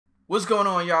What's going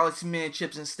on, y'all? It's me,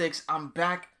 Chipz-N-Stix. I'm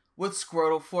back with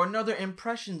Squirtle for another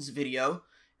impressions video,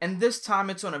 and this time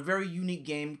it's on a very unique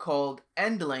game called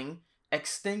Endling.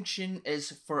 Extinction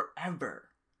is forever.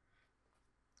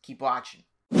 Keep watching.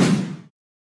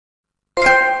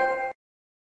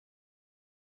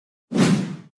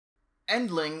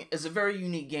 Endling is a very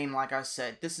unique game, like I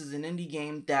said. This is an indie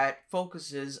game that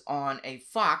focuses on a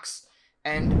fox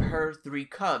and her 3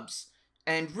 cubs.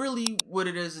 And really what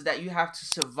it is that you have to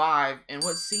survive in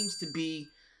what seems to be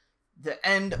the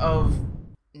end of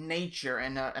nature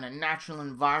and a natural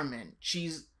environment.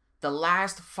 She's the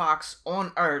last fox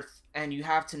on Earth, and you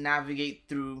have to navigate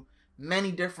through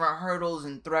many different hurdles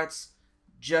and threats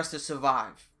just to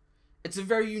survive. It's a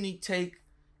very unique take,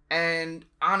 and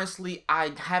honestly,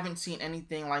 I haven't seen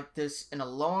anything like this in a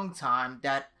long time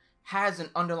that has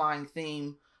an underlying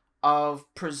theme of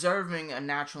preserving a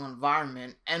natural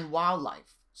environment and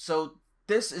wildlife. So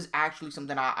this is actually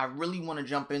something I really want to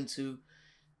jump into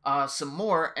some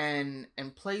more and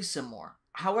play some more.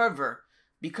 However,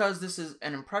 because this is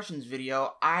an impressions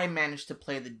video, I managed to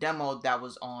play the demo that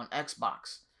was on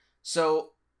Xbox.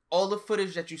 So all the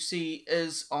footage that you see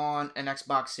is on an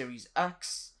Xbox Series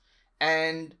X,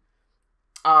 and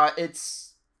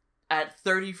it's at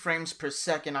 30 frames per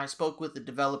second. I spoke with the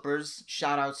developers.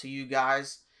 Shout out to you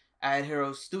guys at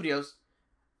Hero Studios.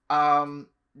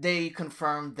 They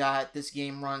confirmed that this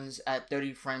game runs at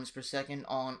 30 frames per second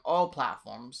on all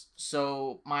platforms.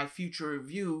 So my future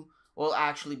review will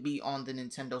actually be on the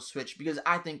Nintendo Switch, because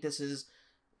I think this is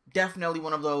definitely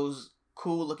one of those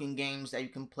cool looking games that you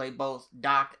can play both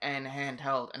docked and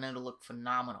handheld, and it'll look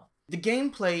phenomenal. The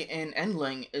gameplay in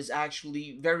Endling is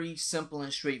actually very simple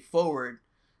and straightforward,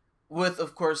 with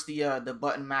of course the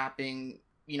button mapping,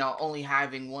 you know, only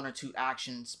having 1 or 2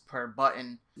 actions per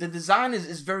button. The design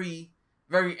is very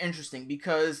interesting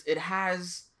because it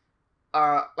has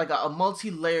like a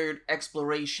multi-layered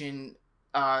exploration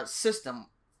system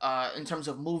in terms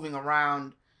of moving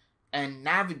around and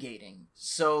navigating.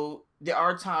 So there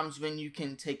are times when you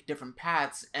can take different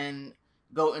paths and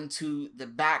go into the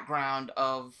background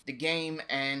of the game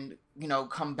and, you know,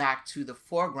 come back to the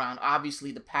foreground.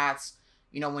 Obviously the paths,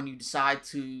 you know, when you decide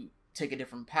to take a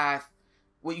different path,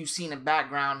 what you see in the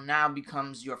background now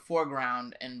becomes your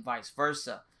foreground and vice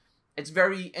versa. It's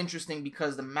very interesting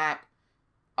because the map,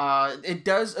 it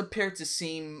does appear to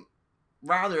seem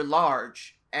rather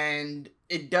large, and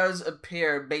it does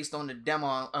appear, based on the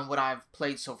demo and what I've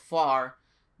played so far,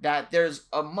 that there's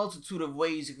a multitude of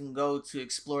ways you can go to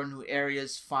explore new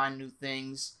areas, find new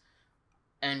things,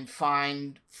 and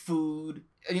find food,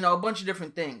 you know, a bunch of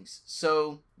different things.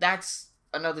 So that's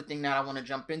another thing that I want to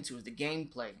jump into, is the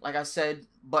gameplay. Like I said,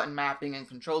 button mapping and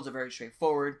controls are very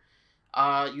straightforward.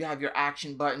 You have your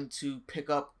action button to pick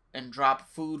up and drop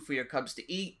food for your cubs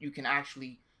to eat. You can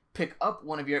actually pick up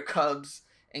one of your cubs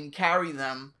and carry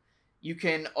them. You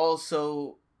can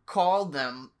also call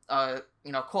them,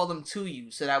 call them to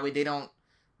you, so that way they don't,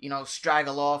 you know,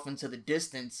 straggle off into the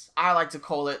distance. I like to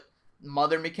call it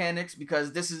mother mechanics,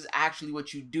 because this is actually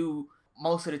what you do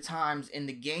most of the times in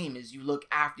the game, is you look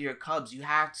after your cubs. You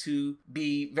have to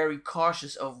be very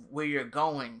cautious of where you're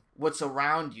going, what's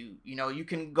around you. You know, you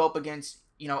can go up against,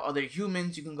 you know, other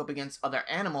humans, you can go up against other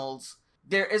animals.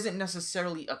 There isn't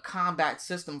necessarily a combat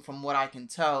system from what I can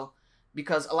tell,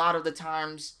 because a lot of the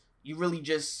times you really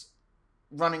just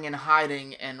running and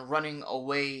hiding and running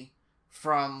away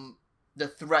from the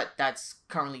threat that's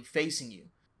currently facing you.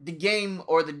 The game,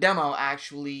 or the demo,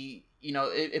 actually, you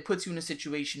know, it puts you in a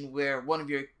situation where one of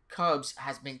your cubs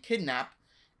has been kidnapped,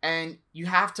 and you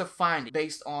have to find it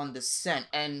based on the scent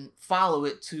and follow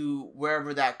it to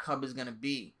wherever that cub is going to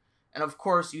be. And of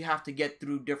course, you have to get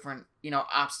through different, you know,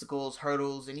 obstacles,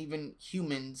 hurdles, and even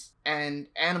humans and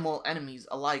animal enemies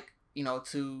alike, you know,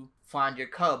 to find your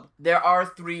cub. There are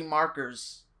 3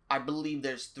 markers. I believe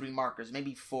there's 3 markers,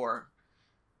 maybe 4,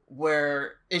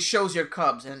 where it shows your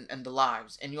cubs and the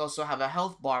lives. And you also have a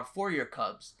health bar for your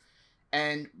cubs.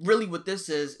 And really what this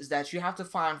is that you have to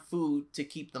find food to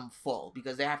keep them full,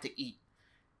 because they have to eat.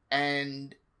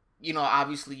 And, you know,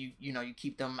 obviously, you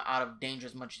keep them out of danger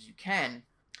as much as you can.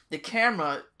 The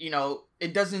camera, you know,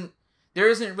 there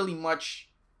isn't really much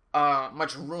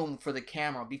room for the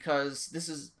camera, because this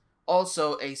is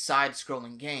also a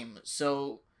side-scrolling game.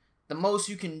 So the most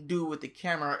you can do with the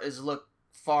camera is look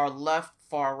far left,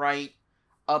 far right,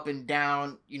 up and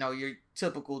down, you know, your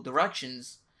typical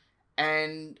directions.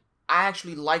 And I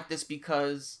actually like this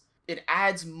because it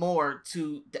adds more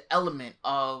to the element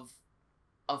of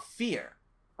fear,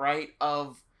 right?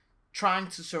 Of trying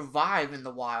to survive in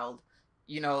the wild.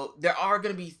 You know, there are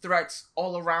going to be threats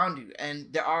all around you,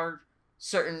 and there are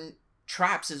certain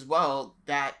traps as well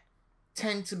that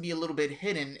tend to be a little bit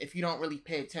hidden. If you don't really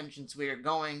pay attention to where you're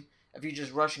going, if you're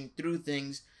just rushing through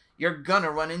things, you're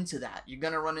gonna run into that. You're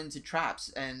gonna run into traps,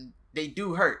 and they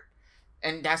do hurt.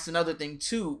 And that's another thing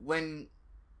too. When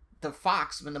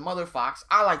the mother fox,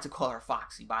 I like to call her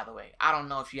Foxy, by the way. I don't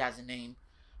know if she has a name.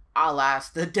 I'll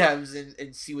ask the devs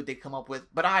and see what they come up with,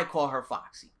 but I call her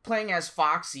Foxy. Playing as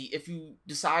Foxy, if you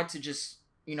decide to just,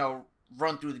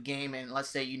 run through the game, and let's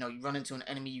say, you run into an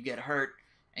enemy, you get hurt,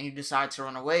 and you decide to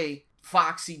run away,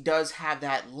 Foxy does have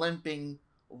that limping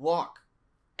walk,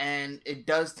 and it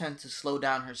does tend to slow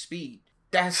down her speed.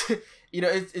 That's,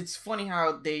 it's funny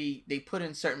how they put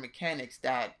in certain mechanics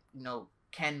that,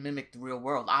 can mimic the real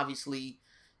world. Obviously,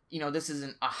 this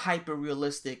isn't a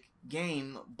hyper-realistic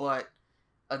game, but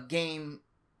a game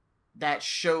that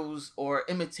shows or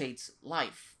imitates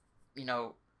life.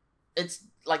 It's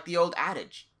like the old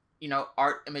adage,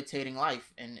 art imitating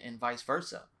life, and vice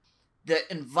versa. The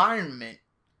environment,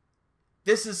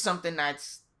 this is something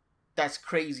that's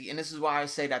crazy, and this is why I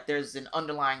say that there's an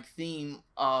underlying theme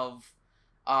of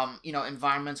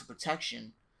environmental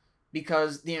protection,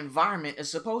 because the environment is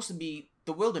supposed to be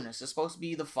the wilderness. It's supposed to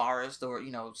be the forest, or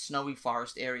snowy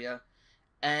forest area,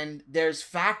 and there's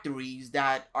factories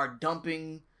that are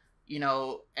dumping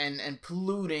and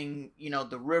polluting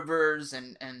the rivers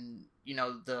and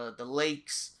the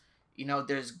lakes.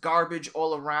 There's garbage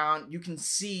all around. You can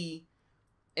see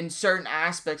in certain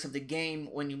aspects of the game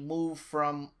when you move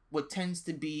from what tends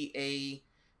to be a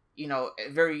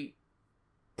very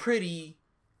pretty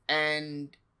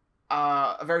and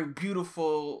a very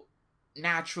beautiful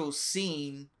natural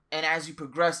scene, and as you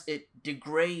progress, it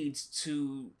degrades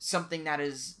to something that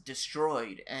is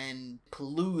destroyed and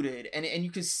polluted, and you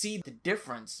can see the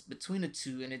difference between the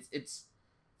two, and it's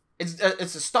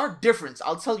a stark difference.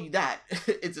 I'll tell you that.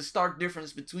 It's a stark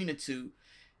difference between the two,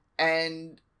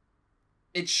 and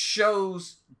it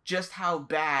shows just how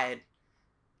bad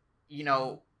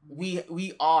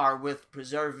we are with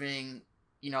preserving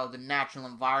the natural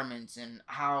environments, and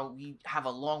how we have a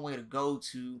long way to go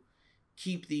to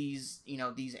keep these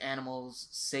these animals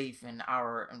safe and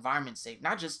our environment safe,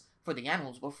 not just for the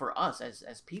animals but for us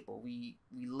as people. We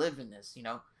live in this.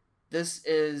 This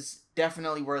is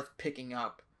definitely worth picking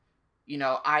up.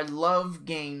 I love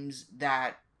games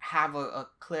that have a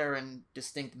clear and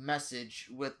distinct message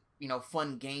with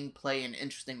fun gameplay and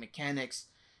interesting mechanics,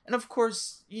 and of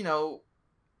course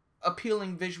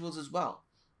appealing visuals as well.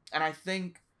 And I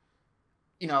think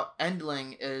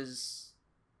Endling is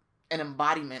an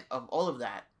embodiment of all of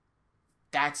that.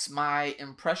 That's my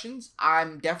impressions.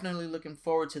 I'm definitely looking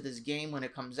forward to this game when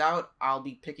it comes out. I'll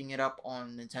be picking it up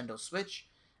on Nintendo Switch,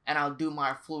 and I'll do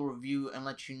my full review and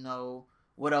let you know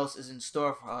what else is in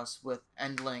store for us with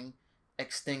Endling.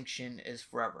 Extinction is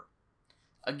forever.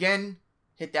 Again,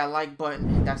 hit that like button,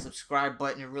 hit that subscribe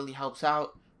button. It really helps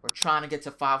out. We're trying to get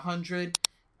to 500,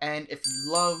 and if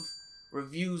you love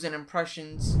reviews and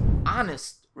impressions,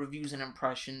 honest reviews and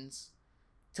impressions,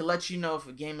 to let you know if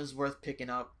a game is worth picking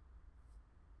up,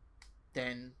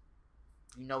 then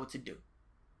you know what to do.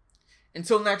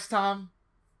 Until next time,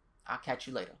 I'll catch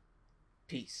you later.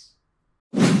 Peace.